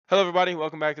Hello, everybody.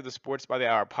 Welcome back to the Sports by the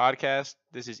Hour podcast.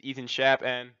 This is Ethan Schapp,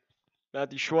 and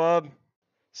Matthew Schwab.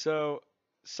 So,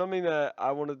 something that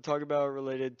I wanted to talk about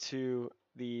related to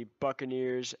the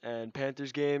Buccaneers and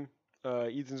Panthers game.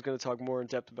 Ethan's going to talk more in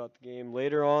depth about the game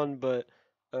later on, but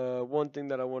one thing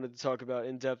that I wanted to talk about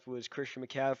in depth was Christian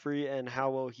McCaffrey and how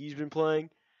well he's been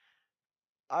playing.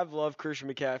 I've loved Christian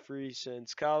McCaffrey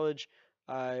since college.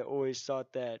 I always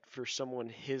thought that for someone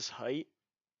his height,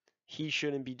 he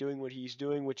shouldn't be doing what he's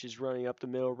doing, which is running up the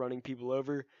middle, running people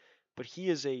over. But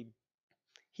he's a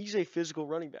physical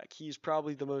running back. He's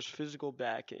probably the most physical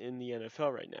back in the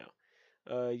NFL right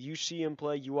now. You see him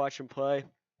play, you watch him play.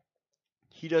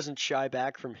 He doesn't shy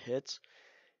back from hits.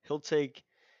 He'll take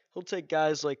he'll take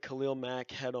guys like Khalil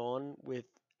Mack head on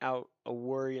without a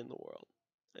worry in the world.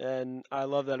 And I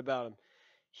love that about him.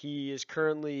 He is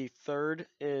currently third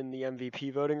in the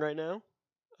MVP voting right now.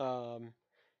 Um,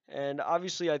 and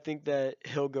obviously, I think that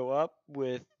he'll go up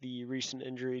with the recent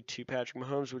injury to Patrick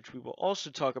Mahomes, which we will also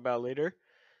talk about later.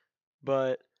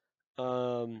 But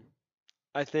um,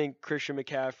 I think Christian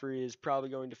McCaffrey is probably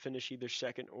going to finish either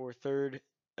second or third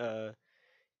uh,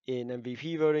 in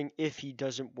MVP voting if he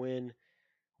doesn't win,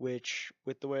 which,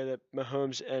 with the way that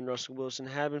Mahomes and Russell Wilson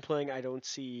have been playing, I don't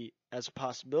see as a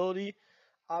possibility.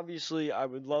 Obviously, I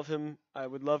would love him. I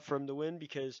would love for him to win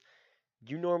because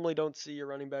you normally don't see a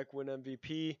running back win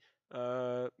MVP.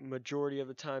 Majority of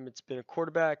the time, it's been a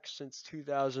quarterback since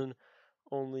 2000.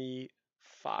 Only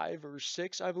five or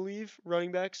six, I believe,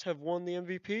 running backs have won the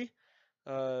MVP.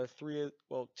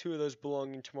 Two of those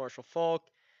belonging to Marshall Falk.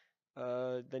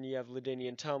 Then you have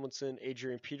LaDainian Tomlinson,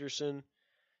 Adrian Peterson.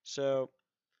 So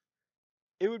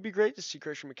it would be great to see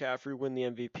Christian McCaffrey win the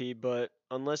MVP, but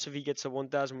unless if he gets a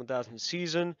 1,000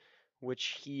 season,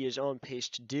 which he is on pace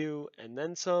to do, and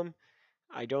then some,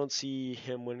 I don't see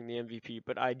him winning the MVP.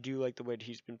 But I do like the way that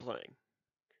he's been playing.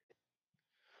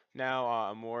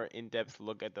 now a more in-depth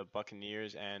look at the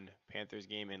Buccaneers and Panthers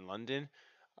game in London.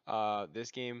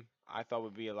 This game I thought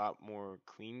would be a lot more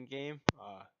clean game.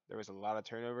 There was a lot of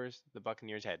turnovers. The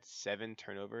Buccaneers had 7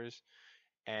 turnovers,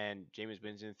 and Jameis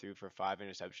Winston threw for 5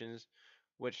 interceptions,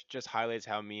 which just highlights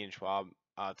how me and Schwab,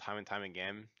 time and time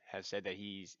again, have said that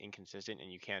he's inconsistent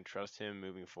and you can't trust him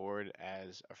moving forward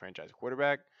as a franchise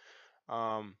quarterback.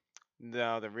 Um,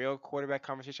 the real quarterback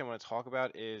conversation I want to talk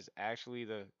about is actually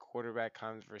the quarterback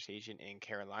conversation in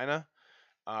Carolina.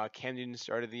 Cam Newton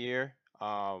started the year.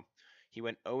 He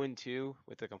went 0-2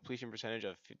 with a completion percentage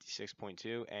of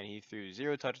 56.2, and he threw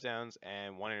 0 touchdowns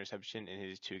and 1 interception in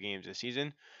his 2 games this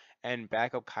season. And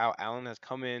backup Kyle Allen has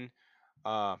come in.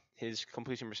 His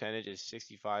completion percentage is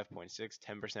 65.6,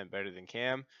 10% better than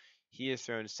Cam. He has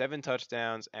thrown 7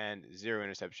 touchdowns and 0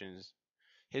 interceptions.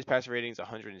 His passer rating is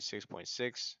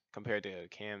 106.6 compared to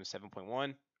Cam's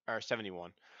 7.1 or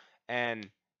 71, and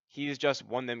he's just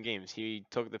won them games. He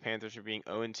took the Panthers from being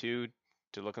 0-2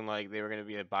 to looking like they were going to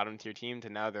be a bottom tier team to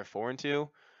now they're 4-2,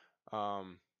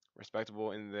 um,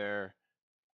 respectable in their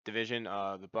division.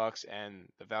 The Bucks and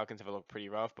the Falcons have looked pretty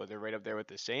rough, but they're right up there with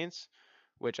the Saints,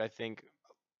 which I think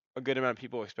a good amount of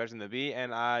people expect them to be.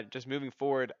 And just moving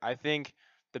forward, I think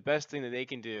the best thing that they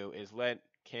can do is let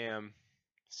Cam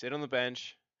sit on the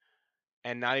bench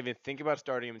and not even think about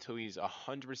starting him until he's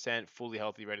 100% fully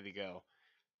healthy, ready to go.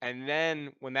 And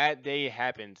then when that day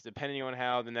happens, depending on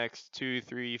how the next 2,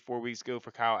 3, 4 weeks go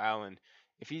for Kyle Allen,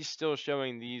 if he's still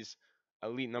showing these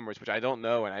elite numbers, which I don't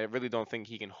know, and I really don't think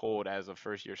he can hold as a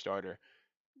first year starter,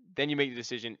 then you make the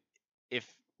decision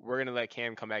if we're going to let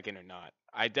Cam come back in or not.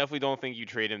 I definitely don't think you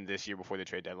trade him this year before the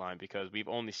trade deadline because we've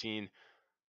only seen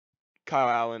Kyle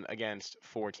Allen against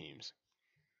 4 teams.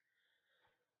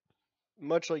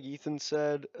 Much like Ethan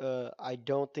said, I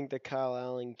don't think that Kyle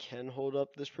Allen can hold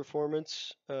up this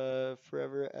performance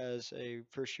forever as a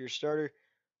first year starter.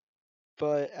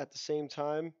 But at the same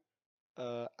time,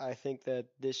 I think that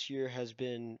this year has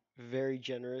been very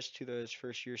generous to those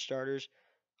first year starters.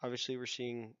 Obviously, we're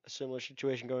seeing a similar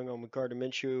situation going on with Gardner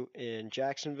Minshew in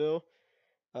Jacksonville.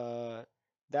 Uh,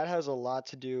 that has a lot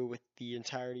to do with the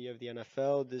entirety of the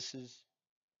NFL. This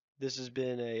has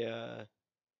been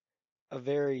a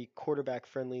very quarterback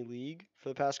friendly league for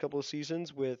the past couple of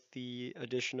seasons with the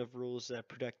addition of rules that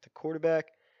protect the quarterback,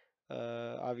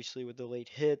 obviously with the late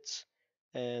hits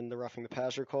and the roughing the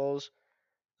passer calls,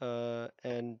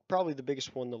 and probably the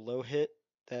biggest one, the low hit,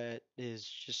 that is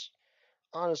just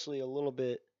honestly a little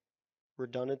bit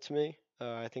redundant to me.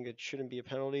 I think it shouldn't be a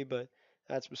penalty, but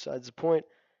that's besides the point.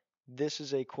 This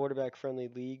is a quarterback friendly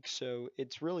league, so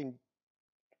it's really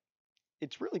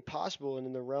possible and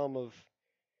in the realm of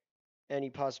any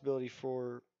possibility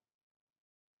for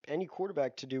any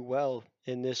quarterback to do well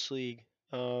in this league.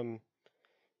 Um,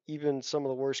 even some of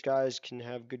the worst guys can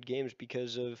have good games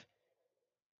because of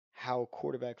how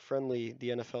quarterback friendly the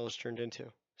NFL has turned into.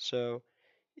 So,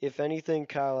 if anything,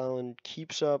 Kyle Allen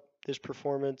keeps up this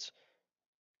performance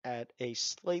at a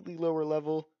slightly lower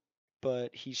level,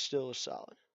 but he's still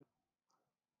solid.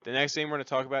 The next game we're going to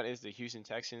talk about is the Houston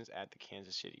Texans at the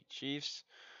Kansas City Chiefs.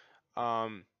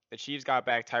 The Chiefs got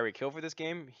back Tyreek Hill for this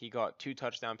game. He got 2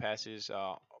 touchdown passes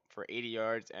for 80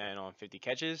 yards and on 50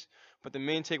 catches. But the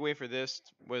main takeaway for this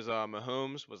was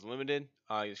Mahomes was limited.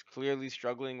 He was clearly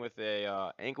struggling with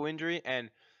a ankle injury, and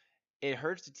it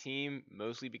hurts the team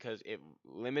mostly because it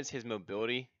limits his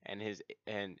mobility and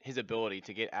his ability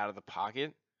to get out of the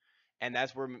pocket. And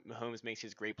that's where Mahomes makes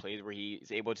his great plays, where he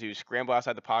is able to scramble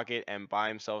outside the pocket and buy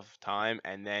himself time,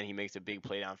 and then he makes a big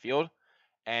play downfield.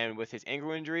 And with his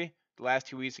ankle injury, the last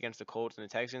 2 weeks against the Colts and the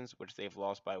Texans, which they've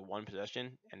lost by 1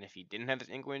 possession, and if he didn't have this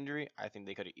ankle injury, I think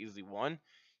they could have easily won.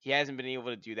 He hasn't been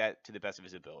able to do that to the best of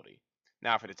his ability.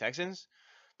 Now for the Texans,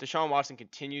 Deshaun Watson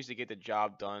continues to get the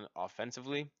job done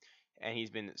offensively, and he's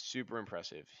been super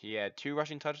impressive. He had 2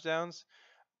 rushing touchdowns.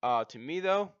 To me,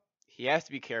 though, he has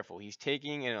to be careful. He's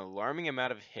taking an alarming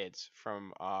amount of hits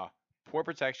from poor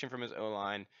protection from his O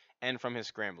line and from his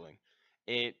scrambling.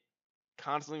 It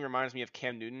constantly reminds me of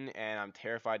Cam Newton, and I'm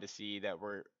terrified that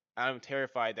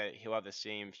he'll have the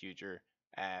same future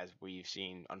as we've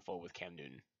seen unfold with Cam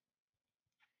Newton.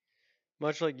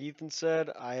 Much like Ethan said,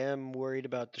 I am worried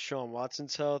about Deshaun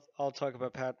Watson's health. I'll talk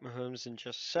about Pat Mahomes in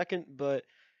just a second, but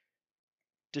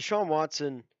Deshaun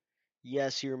Watson,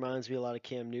 yes, he reminds me a lot of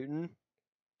Cam Newton.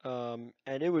 And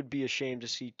it would be a shame to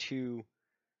see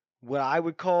what I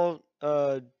would call,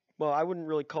 well, I wouldn't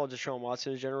really call Deshaun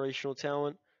Watson a generational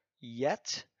talent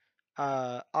yet.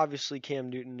 Obviously, Cam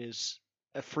Newton is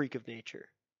a freak of nature.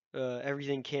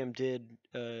 Everything Cam did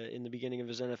in the beginning of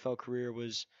his NFL career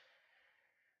was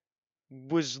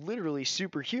literally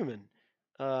superhuman.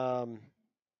 Um,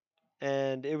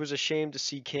 and it was a shame to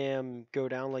see Cam go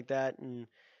down like that. And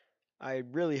I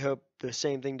really hope the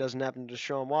same thing doesn't happen to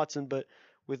Deshaun Watson. But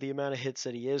with the amount of hits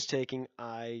that he is taking,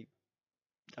 I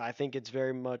think it's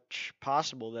very much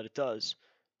possible that it does.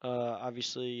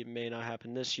 Obviously, it may not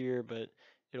happen this year, but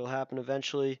it'll happen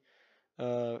eventually.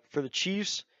 For the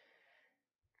Chiefs,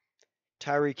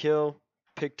 Tyreek Hill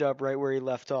picked up right where he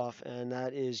left off, and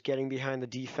that is getting behind the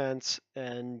defense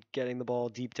and getting the ball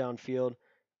deep downfield.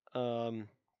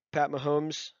 Pat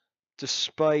Mahomes,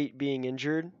 despite being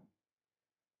injured,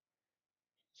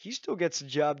 he still gets the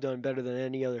job done better than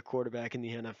any other quarterback in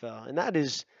the NFL, and that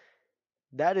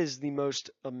is the most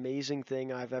amazing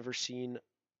thing I've ever seen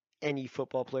any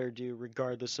football player do,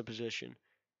 regardless of position.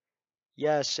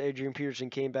 Yes, Adrian Peterson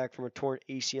came back from a torn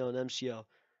ACL and MCL,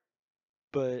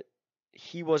 but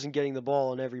he wasn't getting the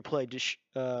ball on every play.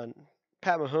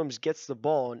 Pat Mahomes gets the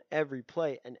ball on every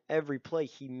play, and every play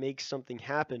he makes something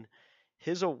happen.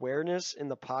 His awareness in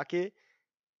the pocket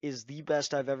is the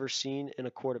best I've ever seen in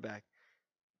a quarterback,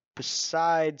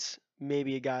 besides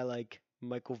maybe a guy like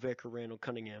Michael Vick or Randall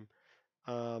Cunningham.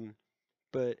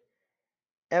 But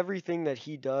everything that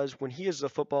he does, when he has the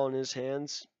football in his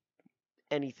hands,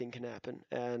 anything can happen,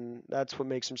 and that's what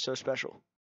makes him so special.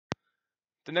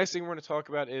 The next thing we're going to talk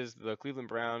about is the Cleveland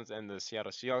Browns and the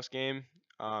Seattle Seahawks game.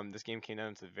 This game came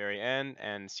down to the very end,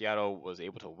 and Seattle was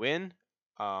able to win.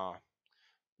 Uh,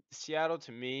 Seattle,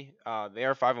 to me, they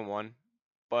are 5-1,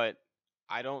 but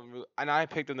I don't really, and I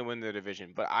picked them to win their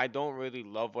division, but I don't really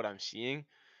love what I'm seeing.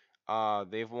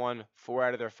 They've won 4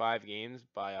 out of their 5 games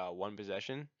by 1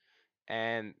 possession,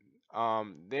 and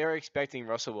they're expecting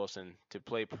Russell Wilson to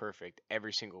play perfect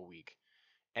every single week,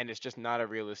 and it's just not a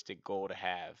realistic goal to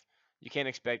have. You can't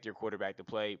expect your quarterback to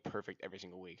play perfect every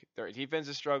single week. Their defense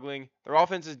is struggling. Their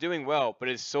offense is doing well, but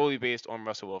it's solely based on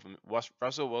Russell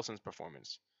Wilson's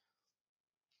performance.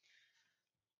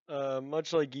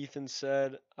 Much like Ethan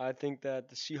said, I think that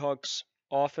the Seahawks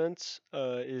offense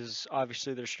is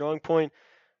obviously their strong point,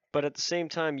 but at the same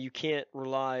time, you can't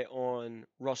rely on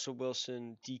Russell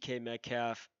Wilson, DK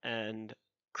Metcalf, and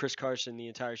Chris Carson the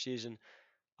entire season.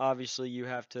 Obviously, you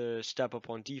have to step up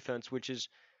on defense, which is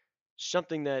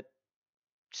something that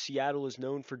Seattle is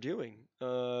known for doing.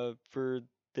 For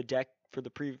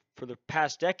the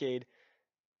past decade,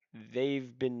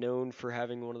 they've been known for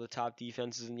having one of the top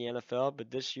defenses in the NFL, but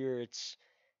this year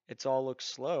it's all looks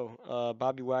slow.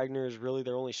 Bobby Wagner is really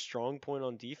their only strong point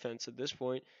on defense at this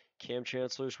point. Cam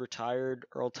Chancellor's retired.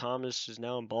 Earl Thomas is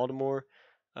now in Baltimore.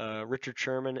 Richard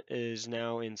Sherman is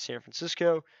now in San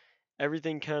Francisco.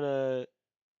 Everything kind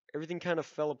of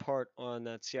fell apart on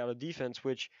that Seattle defense,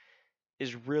 which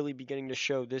is really beginning to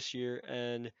show this year.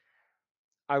 And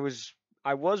I was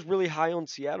I was really high on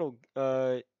Seattle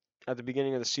at the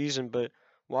beginning of the season, but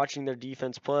watching their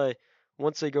defense play,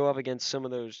 once they go up against some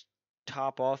of those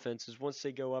top offenses, once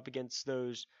they go up against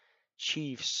those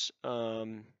Chiefs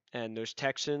and those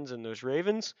Texans and those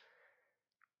Ravens,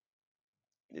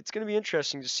 it's going to be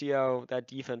interesting to see how that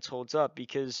defense holds up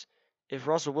because if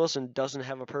Russell Wilson doesn't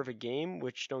have a perfect game,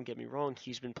 which don't get me wrong,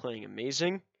 he's been playing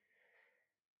amazing,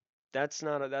 that's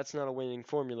not a winning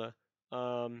formula.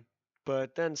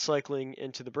 But then cycling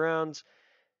into the Browns,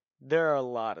 there are a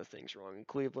lot of things wrong in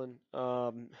Cleveland.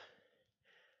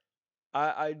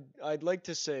 I'd like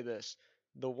to say this: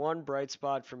 the one bright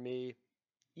spot for me,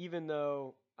 even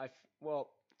though well,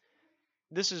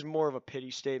 this is more of a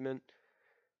pity statement.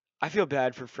 I feel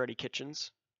bad for Freddie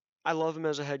Kitchens. I love him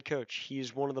as a head coach.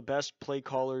 He's one of the best play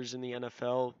callers in the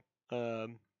NFL.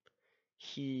 Um,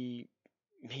 he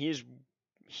he is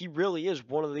he really is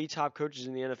one of the top coaches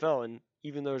in the NFL, and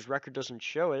even though his record doesn't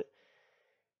show it,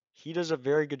 he does a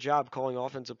very good job calling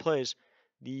offensive plays.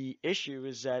 The issue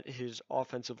is that his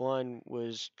offensive line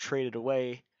was traded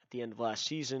away at the end of last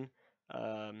season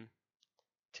um,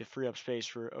 to free up space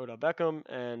for Odell Beckham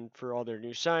and for all their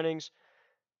new signings.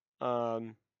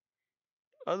 Um,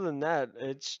 Other than that,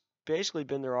 it's basically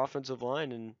been their offensive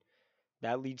line, and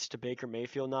that leads to Baker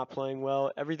Mayfield not playing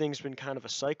well. Everything's been kind of a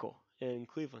cycle in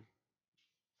Cleveland.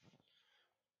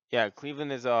 Yeah,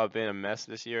 Cleveland has been a mess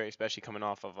this year, especially coming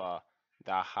off of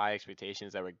the high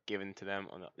expectations that were given to them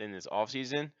in this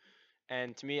offseason.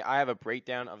 And to me, I have a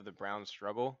breakdown of the Browns'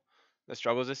 the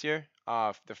struggles this year.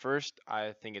 The first,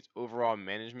 I think it's overall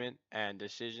management and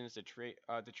decisions to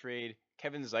trade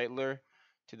Kevin Zeitler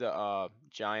to the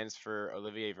Giants for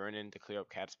Olivier Vernon to clear up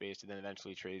cap space, to then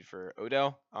eventually trade for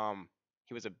Odell.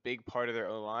 He was a big part of their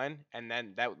O line, and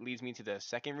then that leads me to the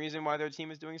second reason why their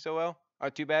team is doing so well.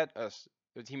 Too bad.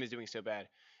 The team is doing so bad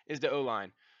is the O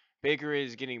line. Baker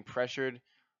is getting pressured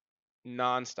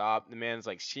nonstop. The man's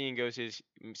like seeing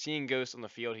ghosts on the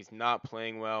field. He's not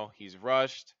playing well. He's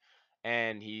rushed,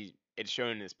 and it's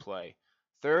shown in his play.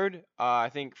 Third, I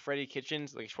think Freddie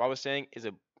Kitchens, like Schwab was saying, is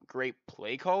a great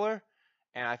play caller,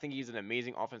 and I think he's an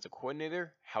amazing offensive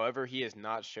coordinator. However, he has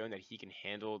not shown that he can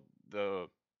handle the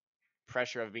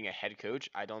pressure of being a head coach.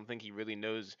 I don't think he really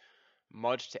knows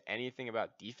much to anything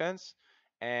about defense,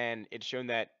 and it's shown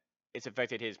that it's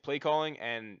affected his play calling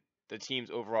and the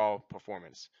team's overall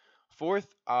performance.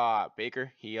 Fourth,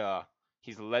 Baker.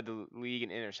 He's led the league in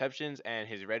interceptions and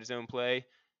his red zone play.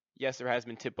 Yes, there has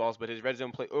been tip balls, but his red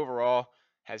zone play overall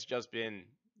has just been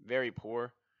very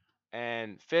poor.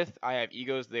 And fifth, I have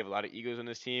egos. They have a lot of egos on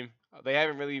this team. They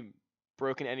haven't really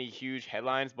broken any huge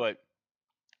headlines, but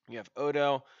you have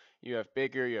Odell, you have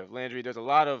Baker, you have Landry. There's a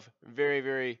lot of very,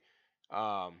 very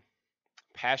um,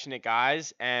 passionate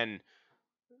guys, and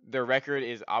their record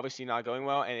is obviously not going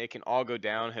well, and it can all go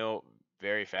downhill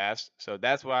very fast. So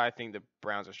that's why I think the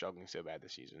Browns are struggling so bad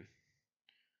this season.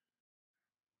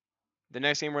 The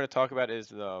next game we're going to talk about is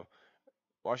the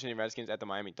Washington Redskins at the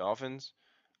Miami Dolphins.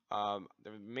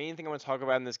 The main thing I want to talk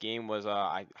about in this game was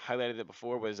I highlighted it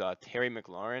before was Terry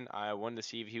McLaurin. I wanted to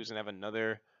see if he was going to have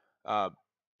another uh,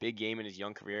 big game in his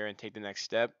young career and take the next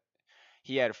step.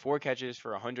 He had 4 catches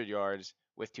for 100 yards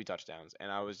with 2 touchdowns,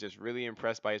 and I was just really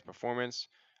impressed by his performance.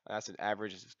 That's an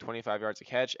average of 25 yards a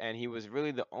catch, and he was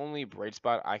really the only bright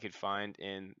spot I could find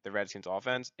in the Redskins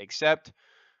offense, except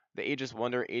the ageless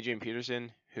wonder Adrian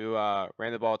Peterson, who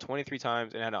ran the ball 23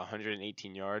 times and had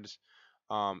 118 yards.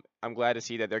 I'm glad to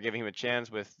see that they're giving him a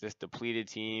chance with this depleted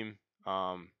team,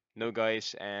 no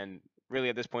Geis, and really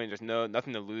at this point there's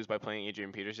nothing to lose by playing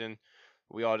Adrian Peterson.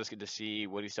 We all just get to see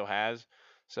what he still has.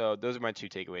 So those are my 2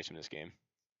 takeaways from this game.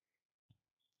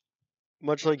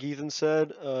 Much like Ethan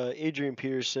said, Adrian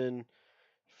Peterson,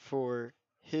 for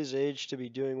his age to be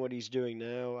doing what he's doing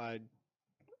now,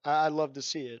 I'd love to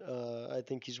see it. I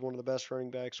think he's one of the best running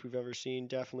backs we've ever seen.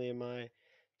 Definitely in my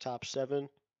top 7.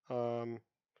 Um,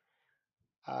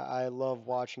 I love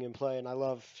watching him play, and I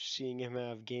love seeing him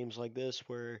have games like this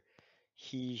where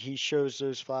he shows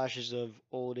those flashes of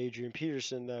old Adrian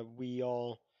Peterson that we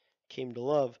all came to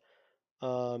love.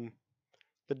 Um,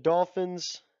 the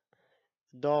Dolphins,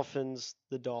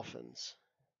 the Dolphins.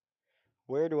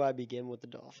 Where do I begin with the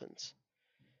Dolphins?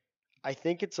 I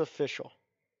think it's official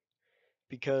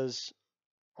because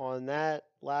on that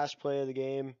last play of the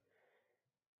game,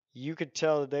 you could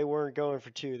tell that they weren't going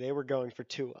for 2. They were going for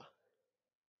Tua.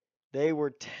 They were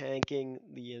tanking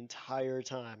the entire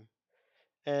time.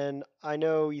 And I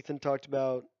know Ethan talked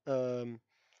about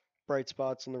bright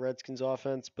spots on the Redskins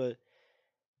offense, but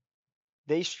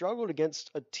they struggled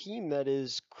against a team that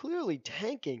is clearly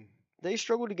tanking. They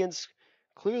struggled against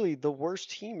clearly the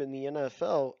worst team in the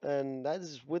NFL, and that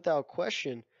is without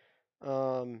question.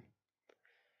 Um,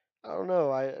 I don't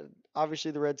know. I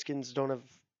obviously the Redskins don't have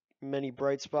many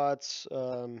bright spots.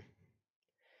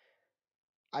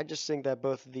 I just think that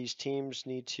both of these teams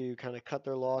need to kind of cut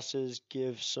their losses,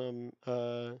 give some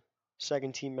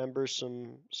second team members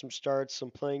some starts,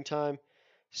 some playing time,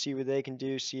 see what they can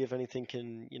do, see if anything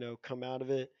can come out of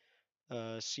it,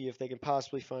 see if they can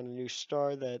possibly find a new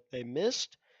star that they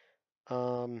missed.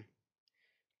 Um,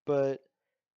 but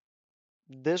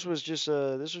this was just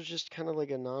kind of like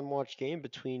a non-watch game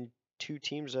between two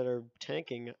teams that are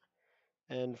tanking,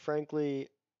 and frankly,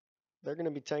 they're going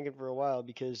to be tanking for a while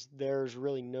because there's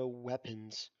really no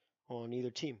weapons on either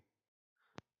team.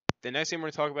 The next game we're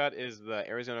going to talk about is the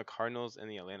Arizona Cardinals and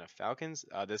the Atlanta Falcons.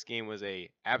 This game was a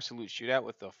absolute shootout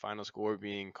with the final score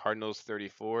being Cardinals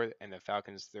 34 and the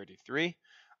Falcons 33.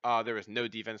 There was no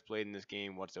defense played in this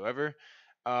game whatsoever.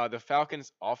 The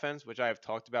Falcons' offense, which I have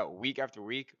talked about week after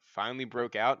week, finally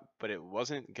broke out, but it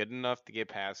wasn't good enough to get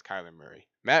past Kyler Murray.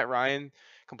 Matt Ryan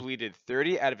completed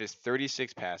 30 out of his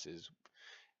 36 passes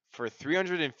for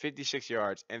 356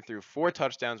 yards and threw 4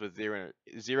 touchdowns with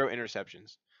zero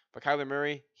interceptions. But Kyler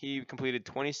Murray, he completed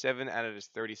 27 out of his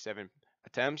 37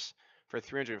 attempts for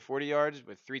 340 yards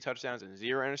with 3 touchdowns and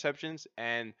 0 interceptions.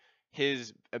 And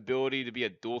his ability to be a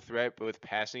dual threat, both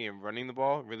passing and running the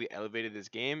ball, really elevated this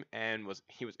game, and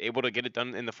he was able to get it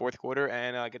done in the fourth quarter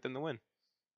and get them the win.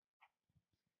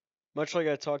 Much like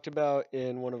I talked about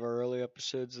in one of our early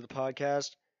episodes of the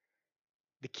podcast,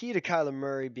 the key to Kyler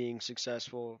Murray being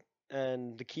successful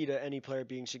and the key to any player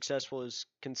being successful is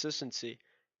consistency.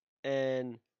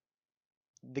 And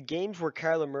the games where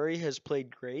Kyler Murray has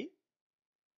played great,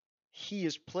 he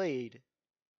has played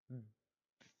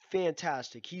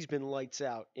fantastic. He's been lights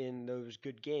out in those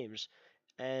good games.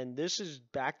 And this is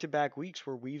back to back weeks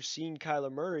where we've seen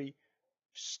Kyler Murray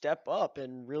step up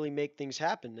and really make things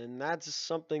happen. And that's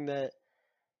something that,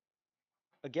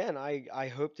 again,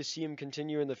 I hope to see him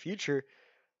continue in the future.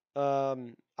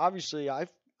 Obviously, I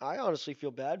honestly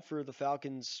feel bad for the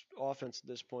Falcons' offense at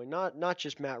this point. Not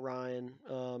just Matt Ryan,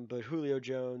 but Julio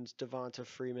Jones, Devonta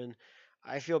Freeman.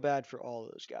 I feel bad for all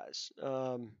of those guys.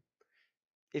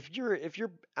 If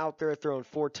you're out there throwing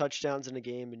 4 touchdowns in a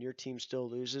game and your team still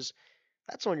loses,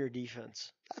 that's on your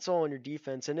defense. That's all on your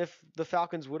defense. And if the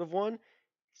Falcons would have won,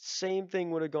 same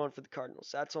thing would have gone for the Cardinals.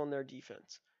 That's on their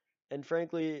defense. And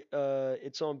frankly,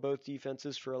 it's on both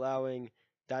defenses for allowing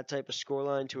that type of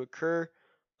scoreline to occur.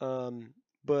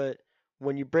 But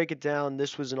when you break it down,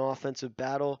 this was an offensive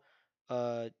battle.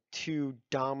 Two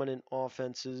dominant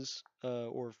offenses,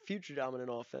 or future dominant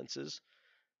offenses.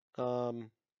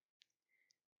 Um,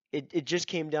 it just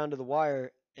came down to the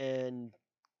wire, and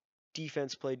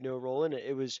defense played no role in it.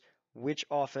 It was which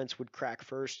offense would crack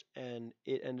first, and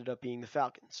it ended up being the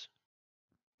Falcons.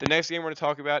 The next game we're going to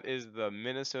talk about is the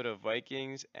Minnesota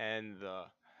Vikings and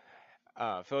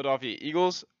the Philadelphia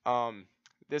Eagles.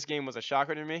 This game was a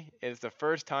shocker to me. It's the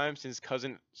first time since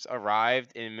Cousins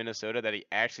arrived in Minnesota that he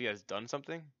actually has done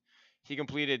something. He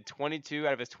completed 22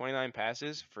 out of his 29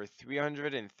 passes for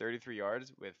 333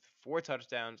 yards with 4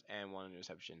 touchdowns and 1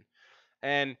 interception.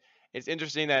 And it's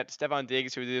interesting that Stephon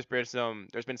Diggs, who there's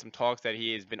been some talks that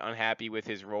he has been unhappy with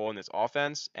his role in this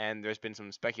offense, and there's been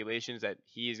some speculations that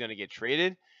he is going to get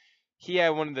traded. He had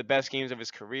one of the best games of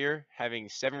his career, having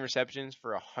 7 receptions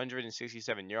for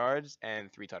 167 yards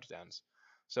and 3 touchdowns.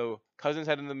 So Cousins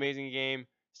had an amazing game.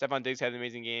 Stephon Diggs had an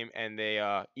amazing game, and they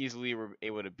easily were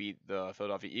able to beat the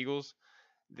Philadelphia Eagles.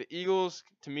 The Eagles,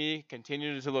 to me,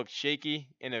 continue to look shaky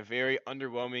in a very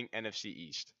underwhelming NFC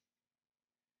East.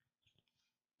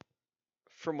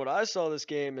 From what I saw this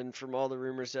game and from all the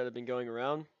rumors that have been going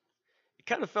around, it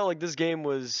kind of felt like this game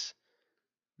was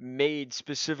made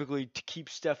specifically to keep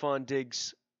Stephon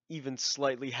Diggs even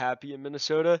slightly happy in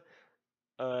Minnesota.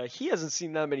 He hasn't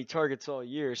seen that many targets all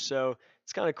year, so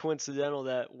it's kind of coincidental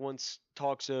that once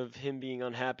talks of him being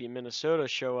unhappy in Minnesota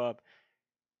show up,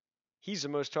 he's the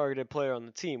most targeted player on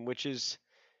the team, which is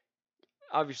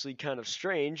obviously kind of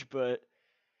strange, but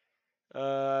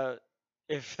uh,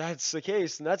 if that's the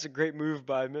case, then that's a great move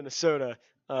by Minnesota,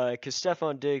 because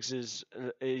Stephon Diggs is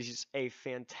a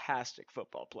fantastic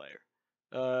football player.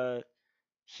 Uh,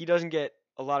 he doesn't get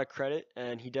a lot of credit,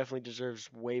 and he definitely deserves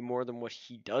way more than what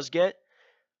he does get.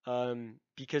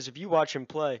 Because if you watch him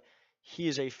play, he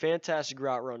is a fantastic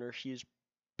route runner. He is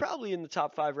probably in the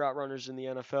top 5 route runners in the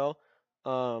NFL.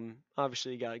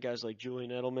 Obviously, you got guys like Julian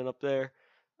Edelman up there.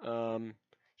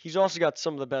 He's also got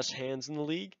some of the best hands in the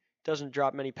league. Doesn't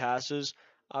drop many passes.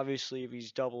 Obviously, if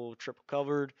he's double, triple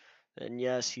covered, then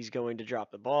yes, he's going to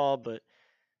drop the ball, but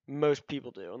most people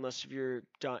do, unless if you're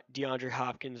DeAndre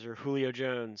Hopkins or Julio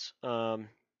Jones.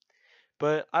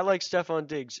 But I like Stephon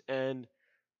Diggs, and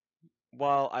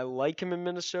while I like him in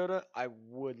Minnesota, I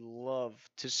would love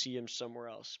to see him somewhere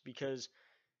else because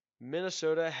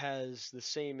Minnesota has the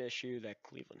same issue that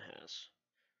Cleveland has.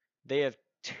 They have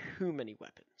too many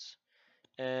weapons.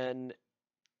 And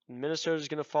Minnesota's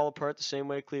going to fall apart the same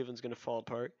way Cleveland's going to fall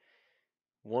apart.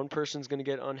 One person's going to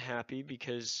get unhappy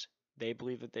because they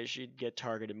believe that they should get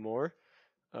targeted more.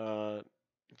 Uh,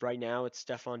 right now, it's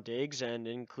Stephon Diggs, and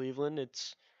in Cleveland,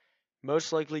 it's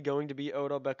most likely going to be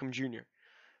Odell Beckham Jr.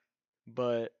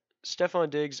 But Stephon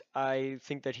Diggs, I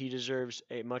think that he deserves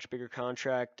a much bigger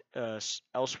contract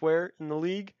elsewhere in the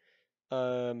league.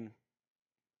 Um,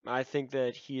 I think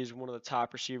that he is one of the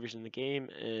top receivers in the game,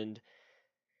 and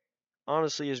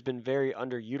honestly has been very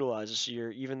underutilized this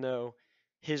year, even though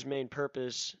his main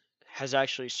purpose has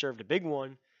actually served a big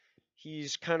one.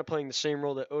 He's kind of playing the same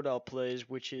role that Odell plays,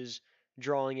 which is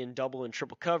drawing in double and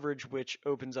triple coverage, which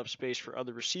opens up space for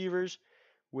other receivers,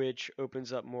 which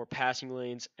opens up more passing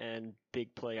lanes and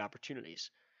big play opportunities.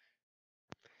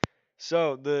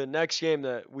 So, the next game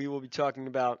that we will be talking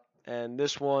about, and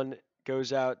this one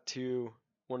goes out to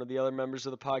one of the other members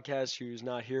of the podcast who's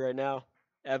not here right now,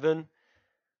 Evan.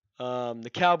 The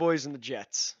Cowboys and the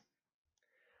Jets.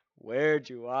 Where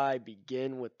do I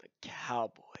begin with the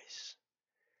Cowboys?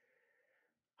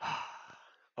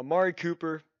 Amari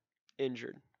Cooper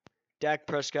injured. Dak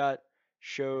Prescott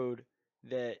showed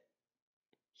that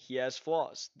he has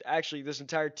flaws. Actually, this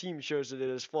entire team shows that it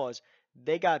has flaws.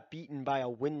 They got beaten by a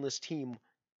winless team,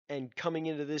 and coming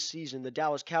into this season, the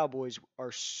Dallas Cowboys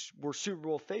were Super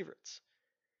Bowl favorites.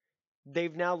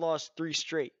 They've now lost 3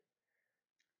 straight.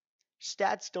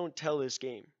 Stats don't tell this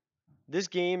game. This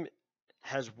game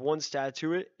has one stat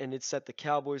to it, and it's that the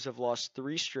Cowboys have lost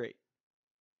 3 straight.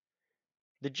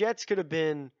 The Jets could have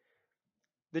been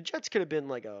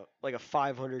like a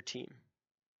 500 team.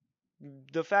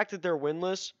 The fact that they're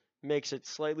winless makes it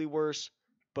slightly worse,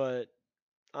 but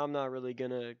I'm not really going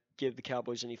to give the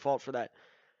Cowboys any fault for that.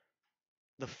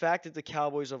 The fact that the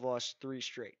Cowboys have lost 3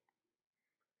 straight.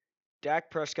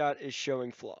 Dak Prescott is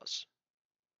showing flaws.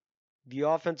 The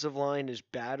offensive line is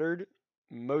battered.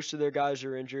 Most of their guys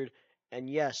are injured. And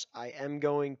yes, I am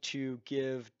going to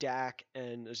give Dak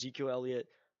and Ezekiel Elliott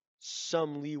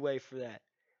some leeway for that.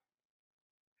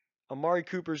 Amari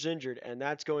Cooper's injured, and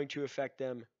that's going to affect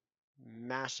them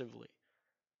massively.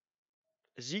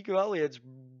 Ezekiel Elliott's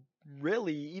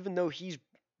really, even though he's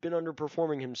been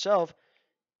underperforming himself,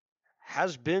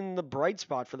 has been the bright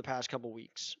spot for the past couple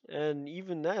weeks. And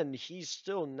even then, he's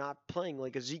still not playing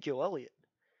like Ezekiel Elliott.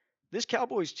 This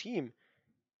Cowboys team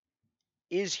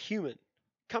is human.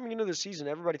 Coming into the season,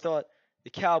 everybody thought the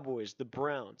Cowboys, the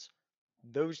Browns,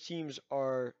 those teams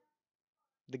are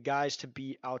the guys to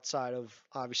beat outside of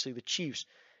obviously the Chiefs.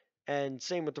 And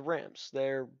same with the Rams.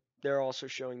 They're also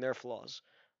showing their flaws.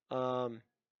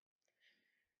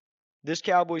 This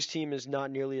Cowboys team is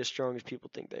not nearly as strong as people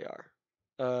think they are.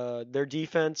 Their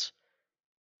defense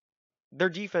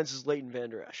is Leighton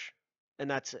Vander Esch, and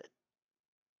that's it.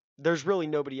 There's really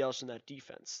nobody else in that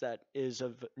defense that is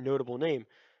of notable name.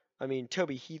 I mean,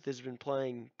 Toby Heath has been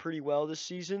playing pretty well this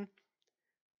season,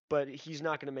 but he's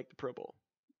not going to make the Pro Bowl.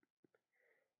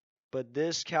 But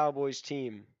this Cowboys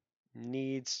team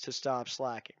needs to stop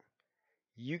slacking.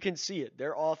 You can see it.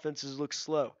 Their offenses look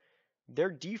slow. Their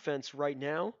defense right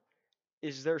now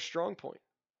is their strong point.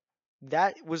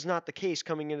 That was not the case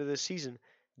coming into this season.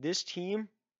 This team,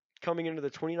 coming into the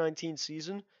 2019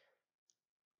 season,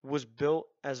 was built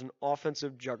as an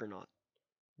offensive juggernaut.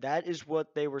 That is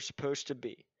what they were supposed to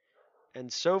be.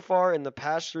 And so far in the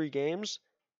past 3 games,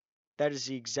 that is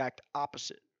the exact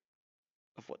opposite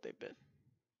of what they've been.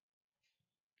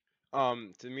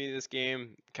 To me, this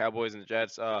game, Cowboys and the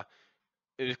Jets,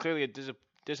 it was clearly a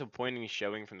disappointing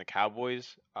showing from the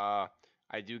Cowboys. I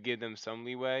do give them some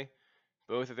leeway.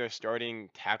 Both of their starting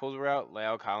tackles were out,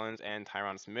 La'el Collins and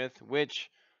Tyron Smith,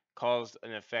 which caused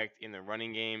an effect in the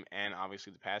running game and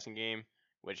obviously the passing game,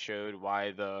 which showed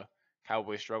why the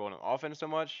Cowboys struggle on offense so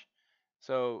much.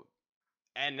 So,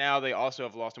 and now they also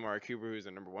have lost Amari Cooper, who's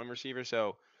the number 1 receiver.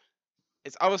 So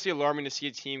it's obviously alarming to see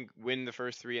a team win the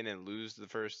first 3 and then lose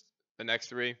the next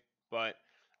 3. But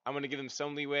I'm going to give them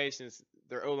some leeway since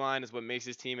their O-line is what makes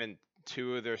this team, and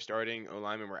 2 of their starting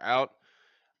O-linemen were out.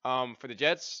 For the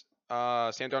Jets,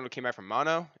 Sam Darnold came back from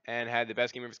mono and had the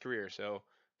best game of his career. So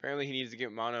apparently he needs to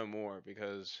get mono more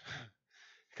because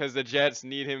the Jets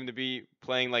need him to be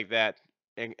playing like that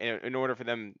in order for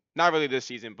them, not really this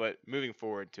season, but moving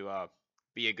forward to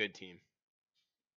be a good team.